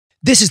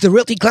This is the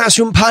Realty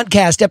Classroom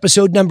Podcast,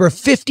 episode number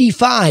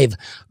 55,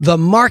 The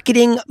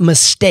Marketing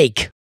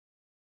Mistake.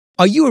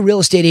 Are you a real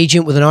estate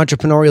agent with an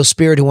entrepreneurial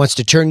spirit who wants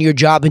to turn your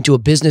job into a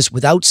business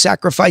without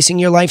sacrificing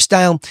your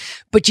lifestyle,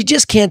 but you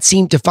just can't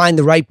seem to find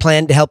the right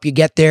plan to help you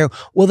get there?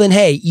 Well, then,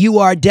 hey, you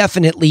are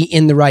definitely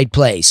in the right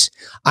place.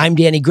 I'm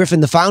Danny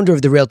Griffin, the founder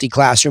of the Realty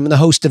Classroom and the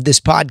host of this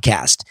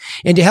podcast.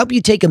 And to help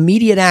you take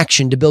immediate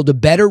action to build a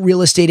better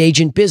real estate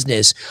agent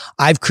business,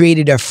 I've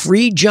created a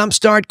free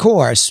jumpstart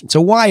course. It's a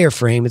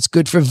wireframe. It's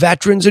good for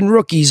veterans and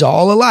rookies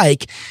all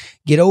alike.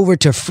 Get over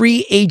to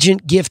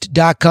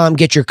freeagentgift.com.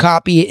 Get your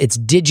copy. It's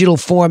digital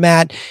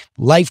format,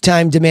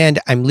 lifetime demand.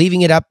 I'm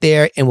leaving it up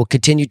there and we'll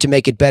continue to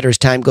make it better as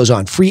time goes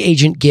on.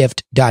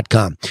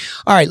 freeagentgift.com.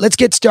 All right, let's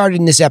get started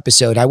in this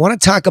episode. I want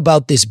to talk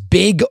about this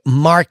big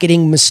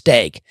marketing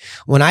mistake.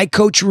 When I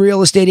coach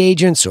real estate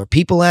agents or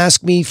people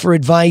ask me for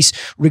advice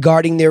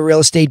regarding their real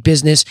estate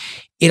business,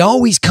 it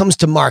always comes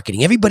to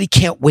marketing. Everybody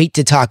can't wait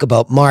to talk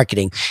about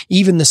marketing.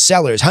 Even the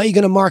sellers, how are you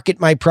going to market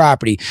my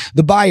property?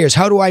 The buyers,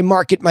 how do I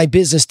market my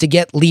business to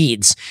get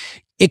leads?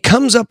 It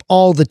comes up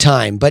all the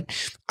time, but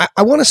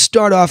I want to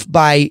start off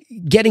by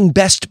getting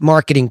best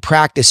marketing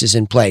practices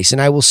in place.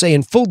 And I will say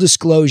in full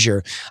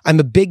disclosure, I'm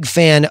a big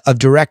fan of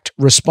direct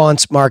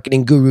response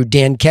marketing guru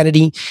Dan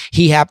Kennedy.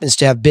 He happens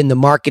to have been the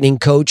marketing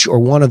coach or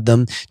one of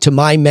them to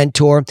my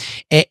mentor.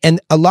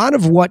 And a lot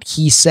of what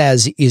he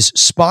says is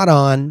spot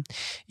on,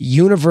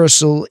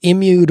 universal,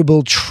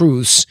 immutable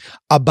truths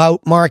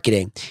about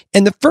marketing.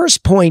 And the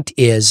first point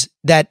is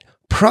that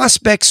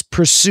prospects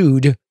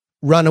pursued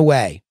run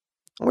away.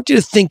 I want you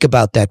to think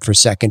about that for a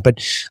second, but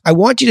I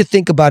want you to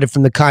think about it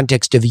from the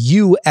context of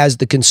you as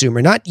the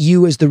consumer, not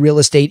you as the real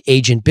estate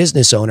agent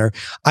business owner.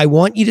 I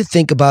want you to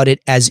think about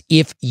it as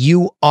if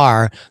you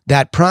are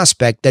that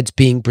prospect that's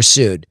being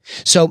pursued.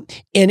 So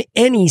in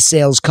any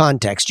sales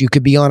context, you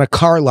could be on a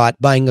car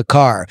lot buying a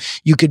car.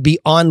 You could be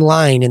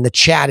online and the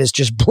chat is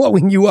just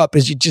blowing you up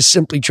as you're just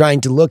simply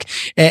trying to look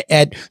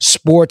at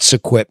sports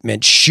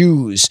equipment,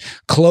 shoes,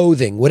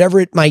 clothing,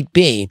 whatever it might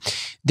be.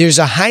 There's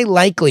a high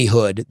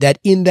likelihood that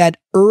in that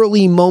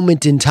early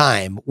moment in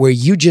time where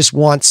you just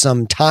want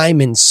some time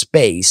and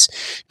space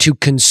to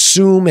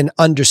consume and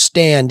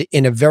understand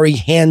in a very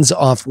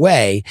hands-off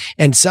way,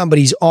 and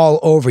somebody's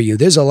all over you,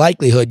 there's a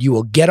likelihood you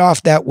will get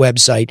off that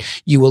website,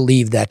 you will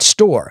leave that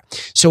store.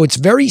 So it's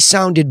very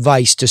sound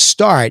advice to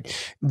start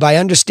by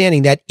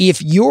understanding that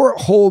if your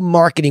whole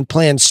marketing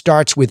plan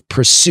starts with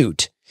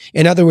pursuit,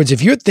 in other words,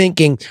 if you're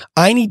thinking,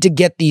 I need to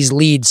get these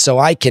leads so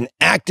I can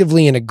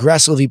actively and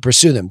aggressively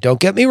pursue them. Don't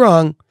get me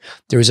wrong.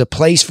 There is a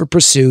place for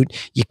pursuit.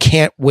 You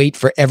can't wait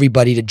for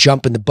everybody to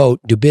jump in the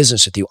boat and do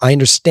business with you. I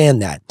understand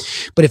that.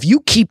 But if you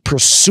keep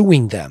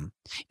pursuing them,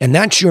 and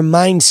that's your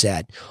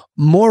mindset,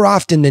 more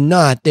often than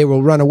not, they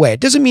will run away.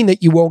 It doesn't mean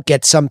that you won't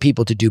get some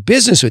people to do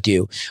business with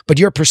you, but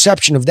your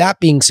perception of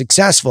that being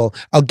successful,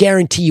 I'll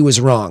guarantee you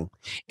is wrong.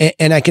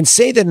 And I can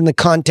say that in the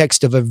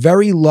context of a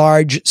very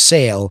large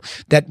sale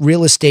that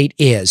real estate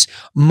is.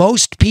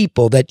 Most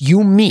people that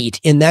you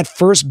meet in that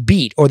first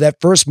beat or that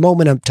first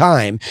moment of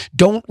time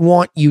don't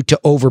want you to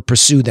over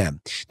pursue them.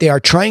 They are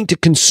trying to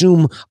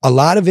consume a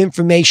lot of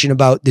information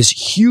about this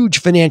huge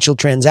financial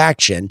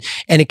transaction,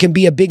 and it can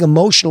be a big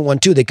emotional one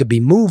too. They could be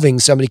moving,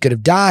 somebody could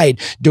have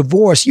died,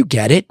 divorce, you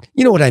get it.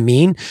 You know what I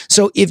mean?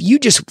 So if you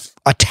just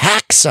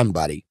attack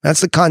somebody, that's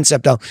the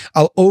concept.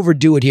 I'll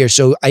overdo it here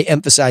so I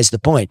emphasize the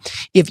point.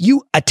 If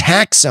you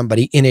attack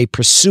somebody in a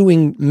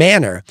pursuing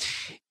manner,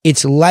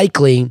 it's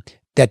likely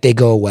that they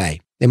go away.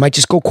 They might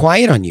just go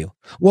quiet on you.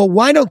 Well,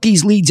 why don't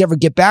these leads ever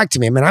get back to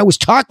me? I mean, I was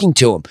talking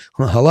to them.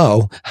 Well,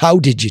 hello, how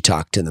did you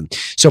talk to them?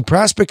 So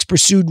prospects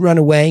pursued run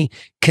away.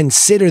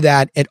 Consider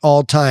that at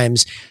all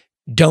times.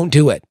 Don't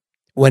do it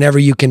whenever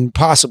you can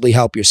possibly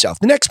help yourself.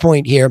 The next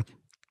point here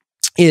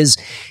is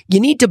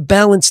you need to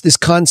balance this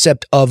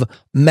concept of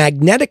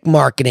magnetic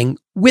marketing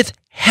with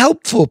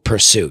helpful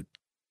pursuit.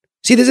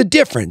 See, there's a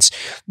difference.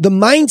 The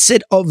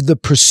mindset of the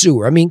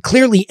pursuer, I mean,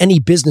 clearly any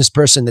business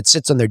person that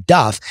sits on their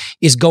duff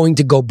is going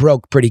to go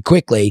broke pretty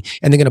quickly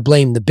and they're going to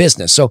blame the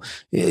business. So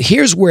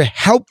here's where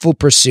helpful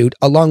pursuit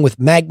along with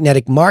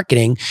magnetic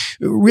marketing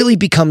really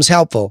becomes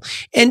helpful.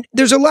 And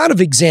there's a lot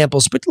of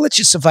examples, but let's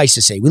just suffice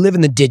to say, we live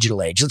in the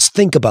digital age. Let's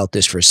think about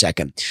this for a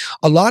second.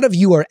 A lot of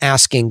you are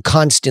asking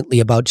constantly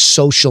about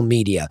social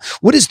media.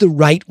 What is the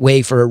right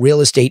way for a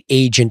real estate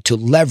agent to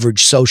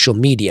leverage social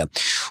media?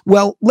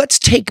 Well, let's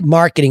take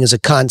marketing as a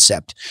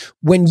concept.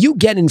 When you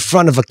get in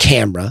front of a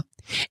camera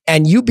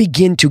and you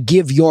begin to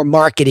give your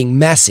marketing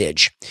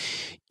message,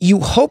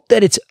 you hope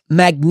that it's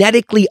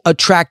magnetically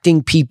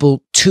attracting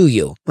people to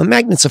you. A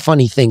magnet's a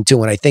funny thing too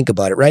when I think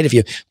about it, right? If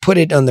you put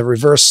it on the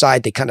reverse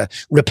side, they kind of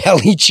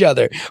repel each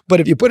other. But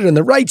if you put it on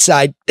the right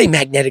side, they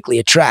magnetically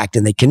attract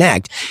and they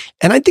connect.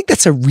 And I think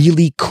that's a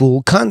really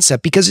cool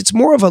concept because it's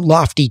more of a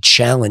lofty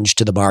challenge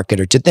to the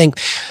marketer to think,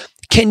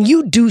 can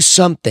you do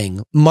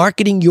something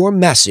marketing your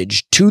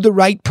message to the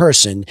right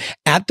person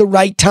at the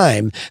right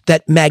time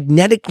that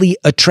magnetically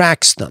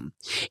attracts them?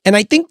 And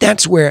I think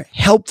that's where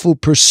helpful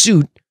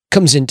pursuit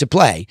comes into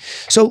play.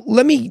 So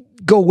let me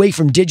go away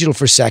from digital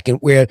for a second,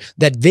 where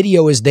that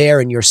video is there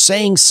and you're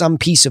saying some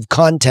piece of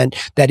content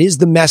that is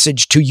the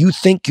message to you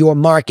think your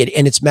market,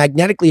 and it's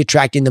magnetically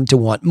attracting them to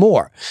want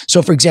more.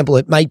 So for example,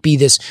 it might be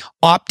this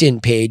opt-in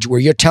page where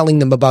you're telling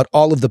them about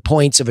all of the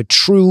points of a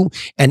true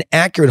and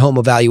accurate home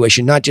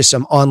evaluation, not just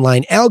some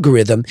online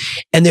algorithm,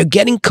 and they're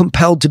getting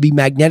compelled to be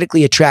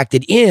magnetically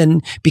attracted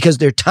in because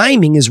their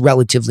timing is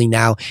relatively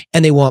now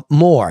and they want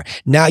more.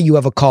 Now you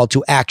have a call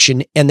to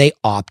action and they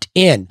opt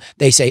in.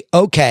 They say,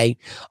 okay,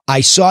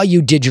 I saw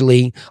you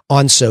digitally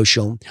on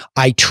social.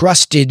 I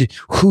trusted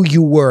who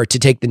you were to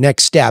take the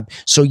next step.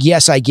 So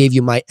yes, I gave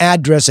you my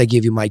address. I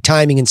gave you my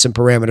timing and some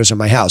parameters of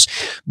my house.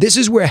 This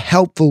is where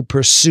helpful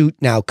pursuit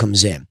now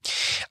comes in.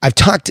 I've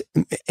talked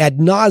ad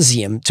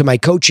nauseum to my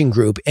coaching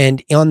group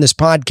and on this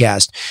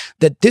podcast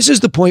that this is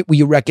the point where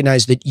you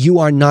recognize that you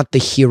are not the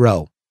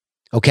hero.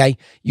 Okay.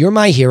 You're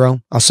my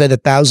hero. I'll say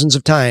that thousands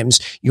of times.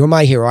 You're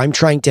my hero. I'm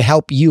trying to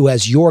help you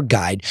as your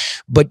guide,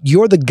 but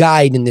you're the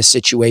guide in this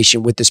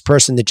situation with this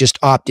person that just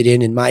opted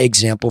in my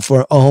example,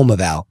 for a home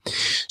eval.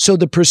 So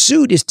the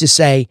pursuit is to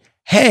say,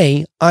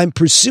 hey, I'm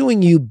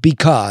pursuing you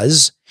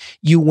because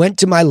you went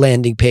to my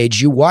landing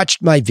page, you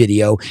watched my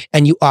video,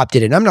 and you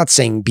opted in. I'm not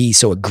saying be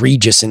so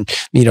egregious and,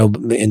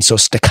 and so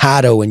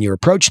staccato in your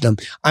approach to them.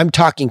 I'm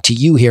talking to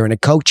you here in a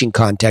coaching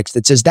context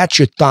that says that's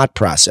your thought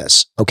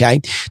process,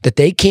 okay? That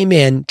they came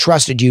in,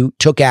 trusted you,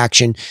 took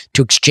action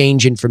to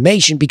exchange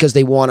information because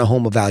they want a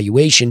home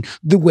evaluation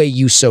the way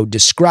you so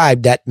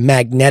described that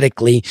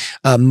magnetically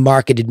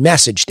marketed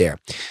message there.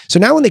 So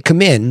now when they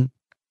come in,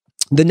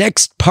 the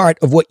next part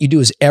of what you do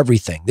is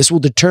everything. This will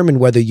determine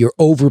whether you're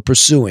over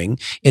pursuing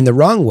in the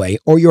wrong way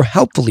or you're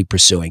helpfully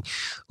pursuing.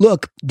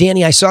 Look,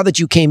 Danny, I saw that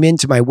you came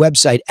into my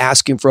website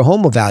asking for a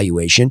home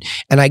evaluation,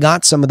 and I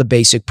got some of the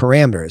basic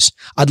parameters.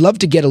 I'd love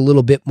to get a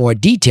little bit more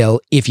detail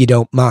if you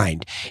don't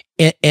mind.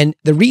 And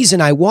the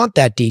reason I want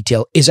that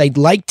detail is I'd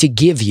like to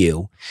give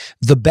you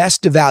the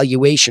best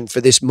evaluation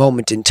for this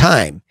moment in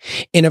time.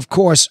 And of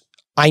course,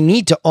 I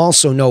need to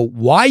also know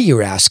why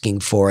you're asking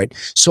for it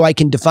so I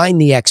can define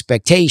the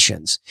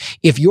expectations.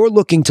 If you're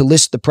looking to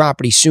list the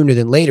property sooner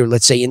than later,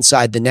 let's say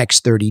inside the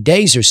next 30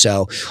 days or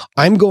so,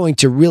 I'm going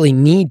to really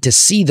need to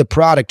see the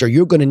product, or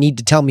you're going to need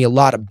to tell me a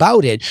lot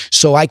about it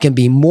so I can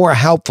be more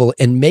helpful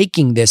in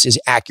making this as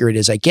accurate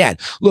as I can.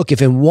 Look,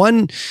 if in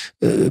one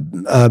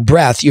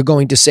breath you're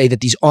going to say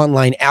that these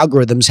online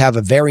algorithms have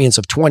a variance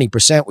of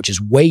 20%, which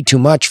is way too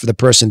much for the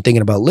person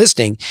thinking about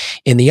listing,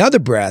 in the other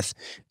breath,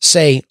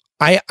 say,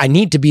 I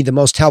need to be the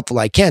most helpful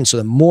I can. So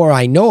the more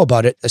I know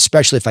about it,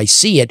 especially if I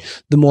see it,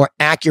 the more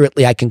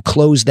accurately I can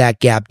close that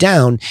gap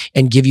down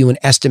and give you an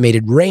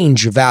estimated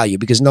range of value,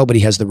 because nobody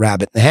has the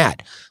rabbit in the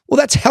hat. Well,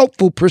 that's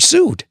helpful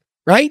pursuit,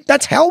 right?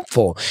 That's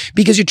helpful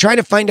because you're trying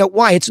to find out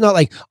why. It's not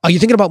like, are you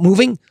thinking about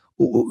moving?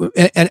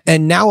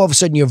 And now all of a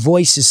sudden your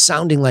voice is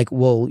sounding like,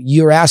 well,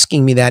 you're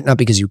asking me that not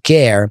because you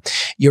care.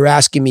 You're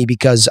asking me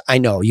because I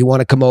know you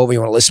want to come over, you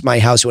want to list my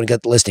house, you want to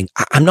get the listing.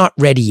 I'm not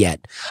ready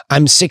yet.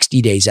 I'm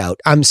 60 days out.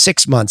 I'm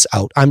 6 months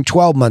out. I'm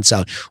 12 months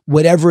out,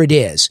 whatever it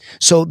is.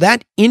 So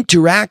that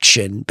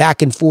interaction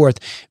back and forth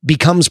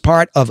becomes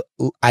part of,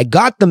 I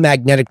got them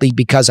magnetically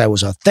because I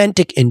was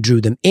authentic and drew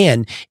them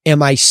in.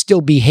 Am I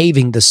still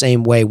behaving the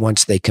same way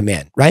once they come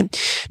in, right?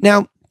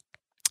 Now,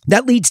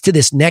 that leads to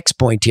this next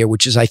point here,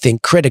 which is, I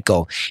think,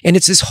 critical. And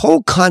it's this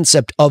whole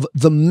concept of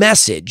the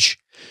message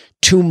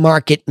to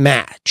market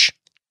match.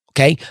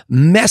 Okay?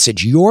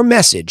 Message, your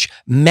message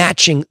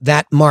matching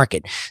that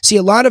market. See,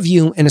 a lot of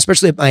you, and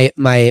especially at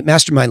my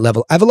mastermind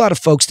level, I have a lot of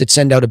folks that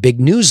send out a big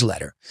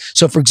newsletter.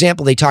 So for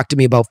example, they talk to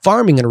me about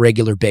farming on a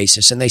regular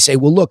basis and they say,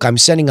 well, look, I'm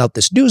sending out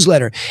this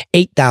newsletter,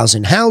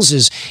 8,000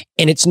 houses,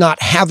 and it's not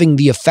having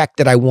the effect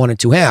that I want it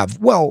to have.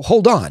 Well,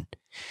 hold on.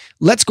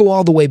 Let's go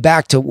all the way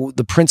back to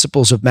the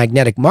principles of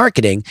magnetic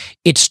marketing.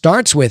 It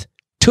starts with,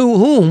 to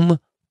whom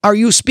are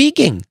you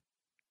speaking?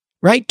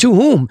 Right? To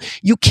whom?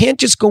 You can't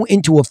just go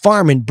into a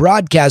farm and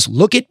broadcast,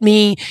 look at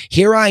me,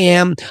 here I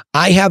am.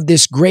 I have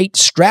this great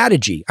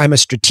strategy. I'm a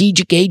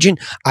strategic agent.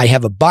 I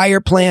have a buyer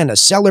plan, a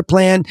seller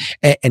plan,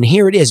 and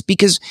here it is.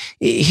 Because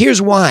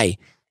here's why.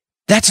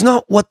 That's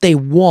not what they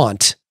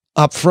want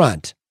up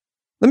front.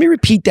 Let me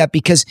repeat that,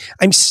 because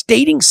I'm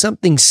stating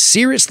something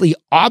seriously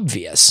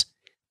obvious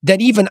that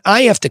even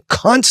I have to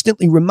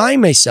constantly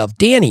remind myself,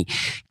 Danny,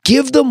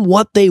 give them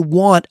what they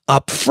want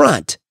up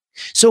front.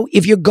 So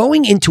if you're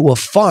going into a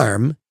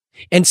farm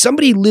and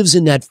somebody lives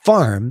in that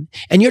farm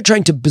and you're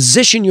trying to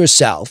position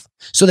yourself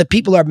so that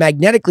people are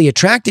magnetically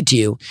attracted to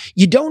you,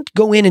 you don't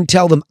go in and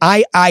tell them,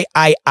 I,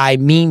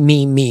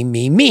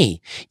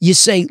 me. You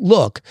say,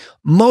 look,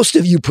 most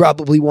of you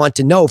probably want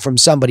to know from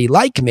somebody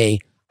like me,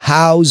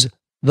 how's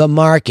the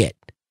market?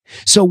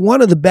 So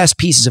one of the best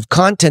pieces of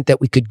content that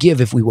we could give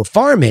if we were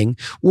farming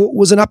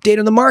was an update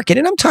on the market.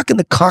 And I'm talking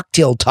the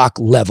cocktail talk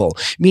level,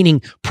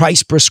 meaning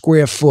price per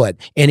square foot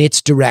and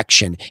its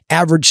direction,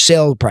 average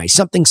sale price,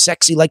 something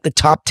sexy like the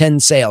top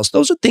 10 sales.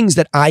 Those are things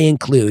that I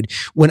include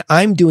when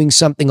I'm doing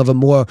something of a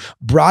more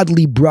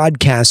broadly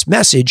broadcast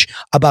message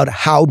about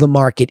how the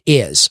market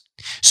is.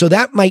 So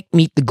that might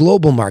meet the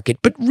global market.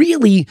 But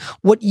really,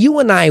 what you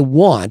and I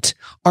want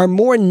are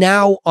more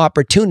now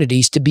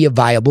opportunities to be a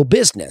viable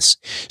business.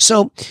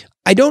 So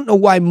I don't know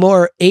why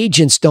more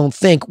agents don't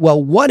think,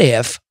 well, what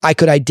if I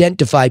could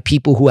identify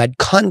people who had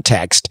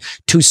context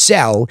to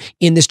sell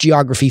in this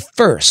geography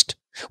first?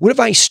 What if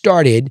I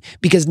started,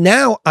 because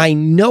now I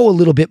know a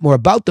little bit more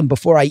about them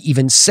before I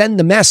even send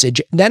the message,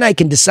 then I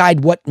can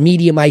decide what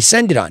medium I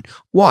send it on.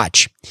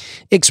 Watch.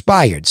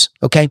 Expireds,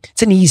 okay?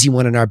 It's an easy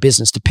one in our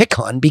business to pick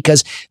on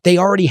because they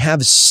already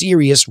have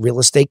serious real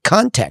estate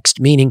context,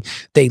 meaning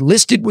they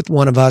listed with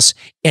one of us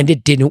and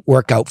it didn't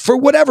work out for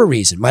whatever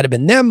reason. Might have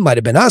been them, might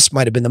have been us,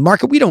 might have been the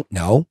market. We don't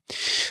know.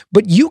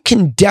 But you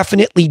can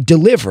definitely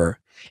deliver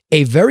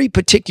a very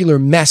particular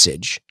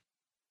message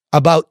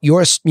about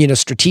your,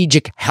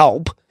 strategic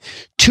help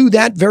to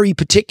that very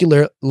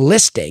particular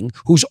listing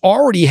who's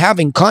already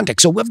having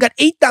context. So we've got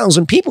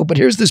 8,000 people, but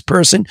here's this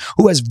person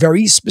who has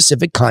very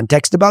specific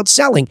context about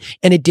selling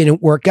and it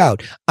didn't work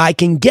out. I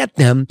can get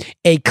them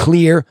a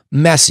clear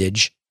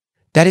message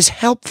that is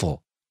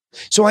helpful.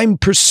 So I'm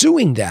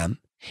pursuing them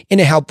in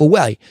a helpful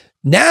way.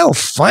 Now,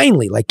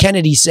 finally, like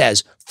Kennedy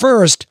says,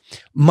 first,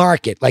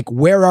 market, like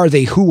where are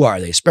they? Who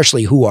are they?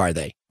 Especially who are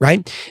they,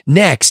 right?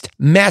 Next,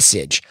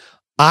 message.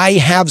 I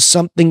have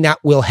something that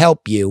will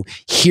help you.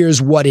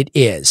 Here's what it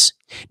is.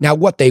 Now,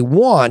 what they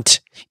want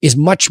is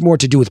much more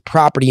to do with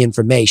property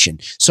information.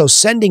 So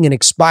sending an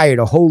expired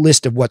a whole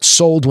list of what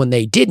sold when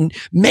they didn't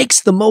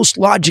makes the most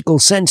logical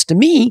sense to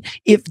me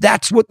if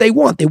that's what they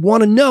want. They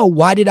want to know,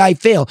 why did I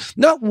fail?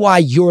 Not why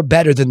you're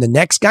better than the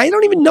next guy. I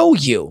don't even know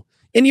you.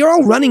 And you're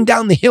all running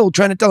down the hill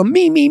trying to tell them,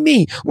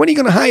 me. When are you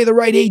going to hire the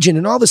right agent?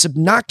 And all this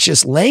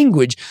obnoxious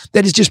language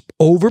that is just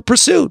over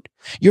pursuit.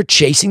 You're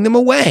chasing them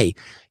away.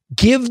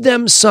 Give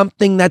them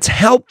something that's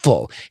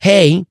helpful.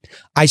 Hey,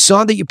 I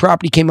saw that your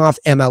property came off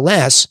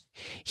MLS.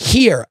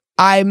 Here,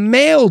 I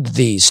mailed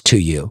these to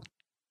you.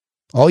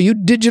 All you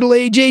digital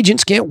age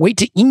agents can't wait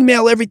to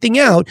email everything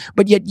out,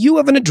 but yet you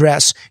have an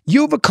address,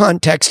 you have a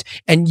context,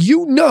 and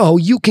you know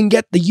you can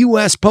get the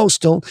U.S.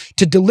 Postal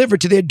to deliver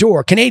to their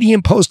door.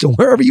 Canadian Postal,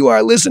 wherever you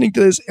are listening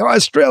to this,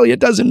 Australia,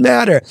 doesn't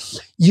matter.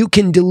 You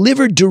can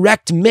deliver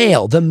direct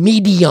mail, the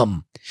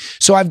medium.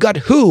 So I've got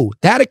who?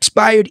 That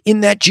expired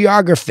in that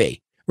geography.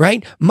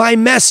 Right? My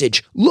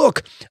message,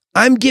 look,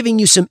 I'm giving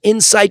you some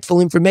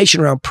insightful information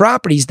around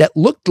properties that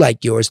looked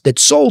like yours that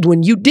sold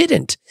when you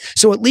didn't.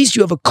 So at least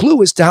you have a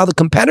clue as to how the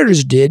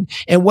competitors did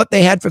and what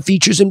they had for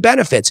features and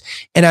benefits.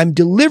 And I'm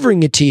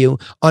delivering it to you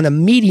on a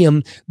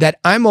medium that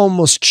I'm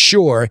almost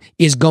sure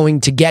is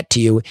going to get to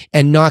you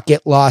and not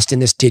get lost in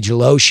this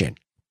digital ocean.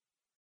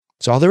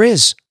 That's all there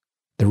is.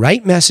 The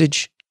right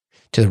message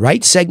to the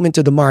right segment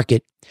of the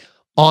market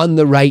on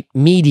the right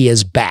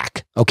media's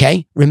back.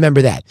 Okay?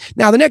 Remember that.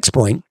 Now, the next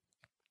point,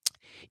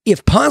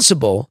 if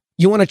possible,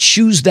 you want to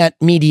choose that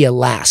media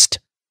last,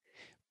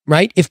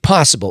 right? If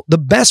possible. The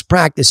best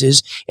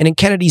practices, and in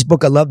Kennedy's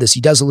book, I love this.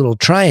 He does a little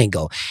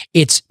triangle.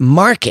 It's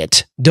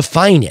market,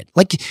 define it.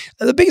 Like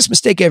the biggest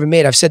mistake I ever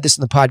made, I've said this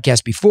in the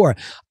podcast before.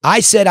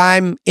 I said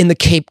I'm in the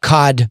Cape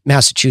Cod,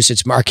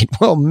 Massachusetts market.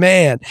 Well,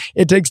 man,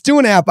 it takes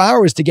 2.5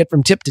 hours to get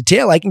from tip to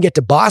tail. I can get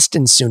to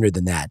Boston sooner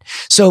than that.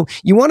 So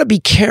you want to be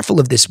careful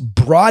of this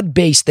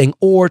broad-based thing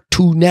or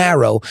too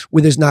narrow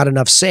where there's not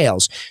enough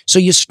sales. So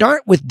you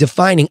start with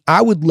defining,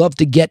 I would love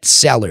to get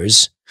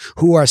sellers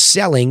who are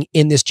selling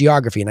in this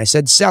geography. And I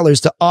said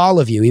sellers to all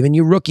of you, even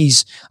you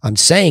rookies, I'm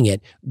saying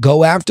it,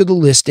 go after the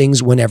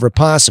listings whenever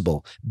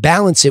possible.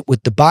 Balance it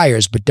with the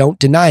buyers, but don't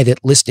deny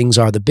that listings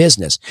are the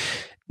business.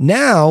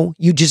 Now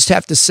you just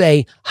have to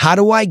say, how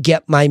do I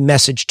get my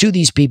message to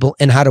these people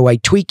and how do I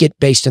tweak it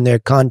based on their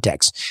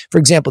context? For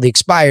example, the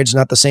expired is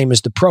not the same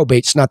as the probate.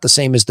 It's not the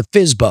same as the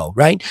FSBO,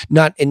 right?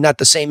 Not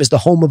the same as the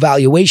home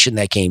evaluation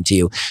that came to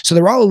you. So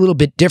they're all a little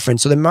bit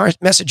different. So the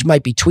message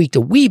might be tweaked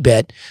a wee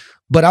bit,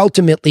 but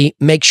ultimately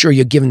make sure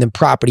you're giving them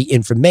property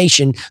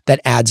information that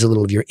adds a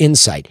little of your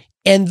insight.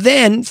 And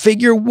then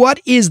figure what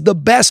is the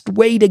best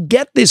way to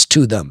get this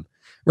to them,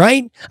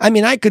 right? I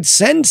mean, I could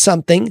send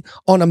something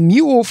on a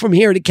mule from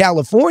here to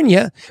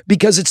California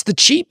because it's the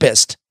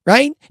cheapest,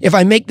 right? If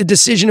I make the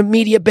decision of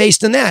media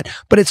based on that,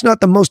 but it's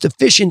not the most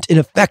efficient and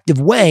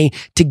effective way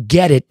to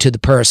get it to the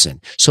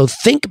person. So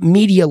think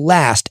media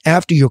last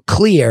after you're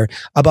clear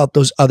about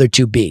those other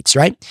two beats,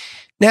 right?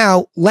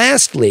 Now,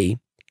 lastly,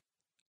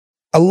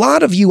 a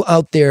lot of you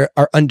out there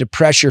are under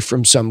pressure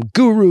from some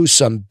guru,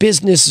 some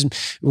business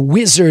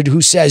wizard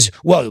who says,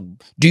 well,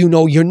 do you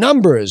know your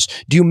numbers?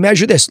 Do you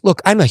measure this?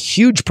 Look, I'm a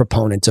huge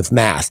proponent of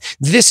math.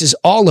 This is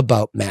all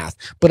about math,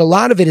 but a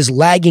lot of it is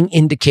lagging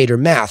indicator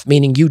math,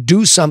 meaning you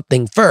do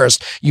something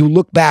first, you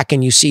look back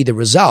and you see the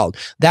result.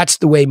 That's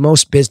the way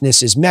most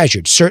business is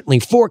measured. Certainly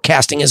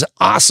forecasting is an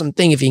awesome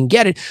thing if you can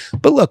get it.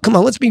 But look, come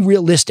on, let's be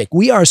realistic.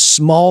 We are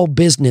small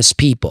business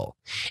people.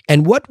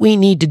 And what we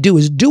need to do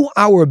is do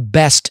our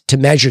best to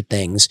measure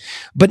things,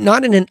 but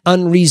not in an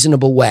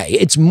unreasonable way.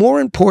 It's more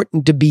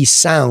important to be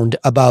sound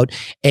about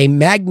a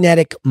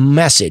magnetic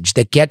message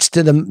that gets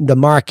to the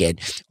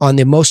market on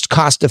the most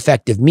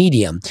cost-effective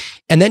medium,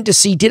 and then to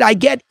see, did I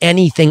get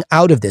anything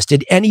out of this?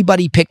 Did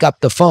anybody pick up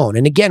the phone?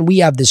 And again, we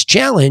have this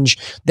challenge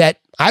that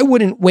I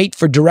wouldn't wait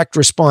for direct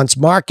response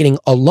marketing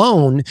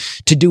alone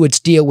to do its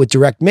deal with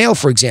direct mail,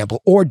 for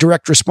example, or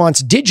direct response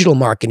digital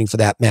marketing for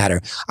that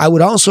matter. I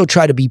would also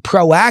try to be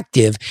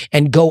proactive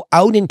and go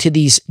out into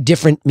these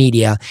different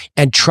media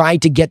and try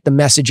to get the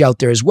message out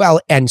there as well,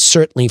 and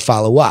certainly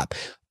follow up.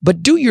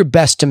 But do your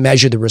best to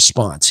measure the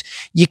response.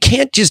 You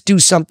can't just do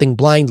something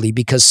blindly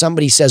because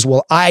somebody says,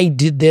 well, I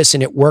did this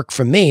and it worked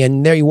for me.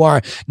 And there you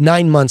are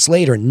 9 months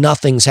later,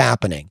 nothing's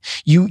happening.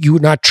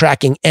 You're not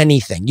tracking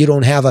anything. You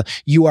don't have a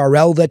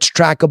URL that's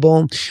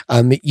trackable.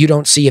 You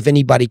don't see if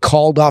anybody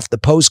called off the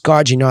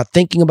postcards. You're not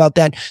thinking about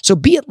that. So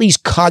be at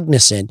least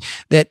cognizant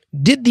that,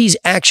 did these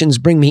actions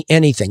bring me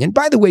anything? And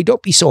by the way,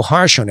 don't be so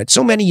harsh on it.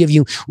 So many of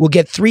you will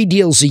get 3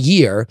 deals a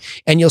year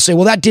and you'll say,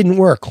 well, that didn't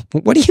work.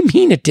 What do you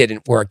mean it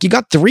didn't work? You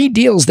got 3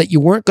 deals that you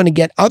weren't going to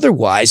get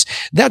otherwise.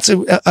 That's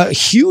a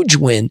huge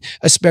win,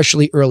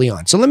 especially early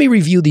on. So let me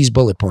review these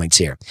bullet points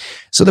here.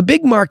 So the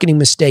big marketing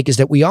mistake is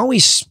that we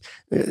always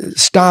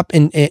stop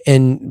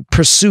and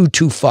pursue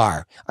too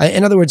far.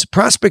 In other words,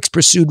 prospects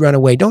pursued run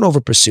away. Don't over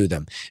pursue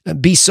them.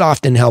 Be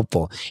soft and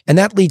helpful. And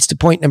that leads to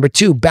point number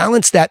 2.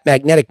 Balance that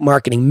magnetic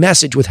marketing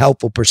message with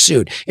helpful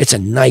pursuit. It's a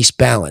nice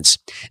balance.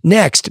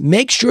 Next,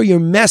 make sure your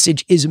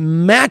message is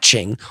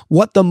matching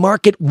what the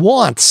market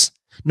wants.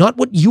 Not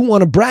what you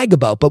want to brag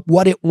about, but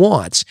what it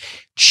wants.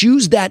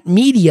 Choose that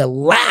media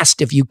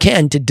last if you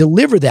can to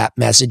deliver that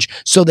message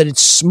so that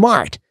it's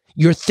smart.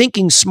 You're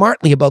thinking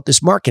smartly about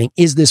this marketing.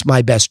 Is this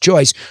my best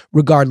choice,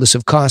 regardless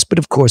of cost? But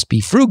of course, be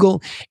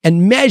frugal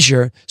and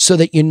measure so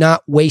that you're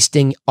not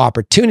wasting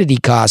opportunity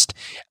cost,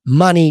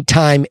 money,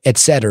 time,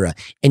 etc.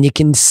 And you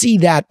can see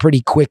that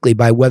pretty quickly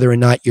by whether or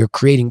not you're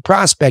creating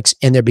prospects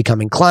and they're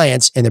becoming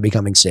clients and they're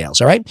becoming sales.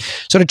 All right.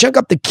 So to chunk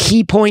up the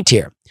key point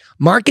here,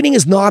 marketing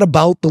is not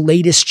about the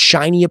latest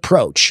shiny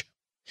approach.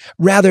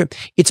 Rather,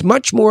 it's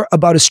much more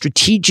about a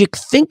strategic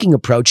thinking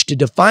approach to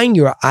define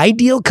your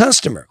ideal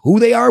customer, who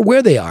they are,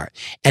 where they are,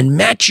 and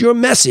match your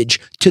message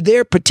to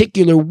their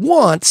particular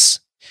wants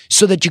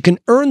so that you can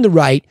earn the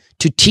right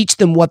to teach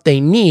them what they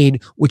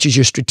need, which is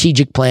your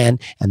strategic plan.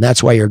 And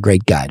that's why you're a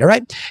great guide. All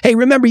right. Hey,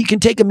 remember, you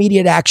can take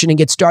immediate action and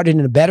get started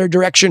in a better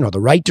direction or the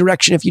right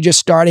direction if you're just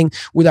starting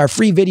with our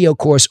free video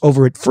course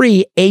over at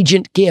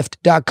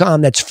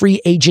freeagentgift.com. That's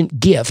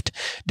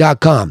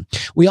freeagentgift.com.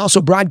 We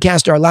also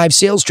broadcast our live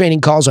sales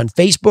training calls on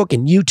Facebook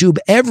and YouTube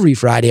every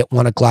Friday at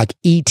 1 o'clock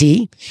ET.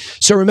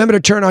 So remember to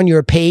turn on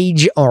your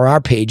page or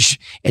our page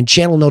and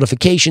channel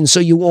notifications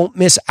so you won't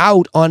miss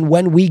out on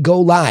when we go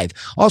live.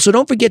 Also,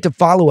 don't forget to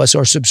follow us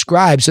or subscribe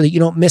so that you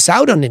don't miss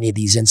out on any of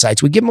these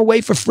insights. We give them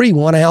away for free.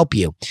 We want to help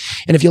you.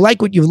 And if you like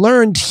what you've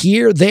learned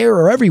here, there,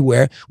 or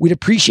everywhere, we'd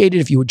appreciate it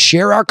if you would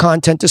share our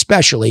content,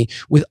 especially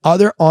with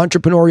other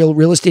entrepreneurial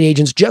real estate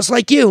agents just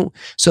like you,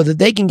 so that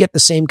they can get the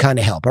same kind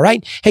of help. All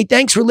right. Hey,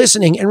 thanks for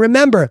listening. And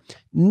remember,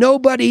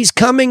 nobody's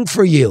coming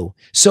for you.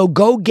 So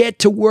go get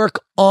to work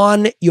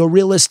on your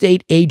real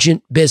estate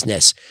agent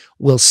business.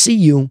 We'll see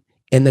you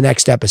in the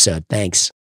next episode. Thanks.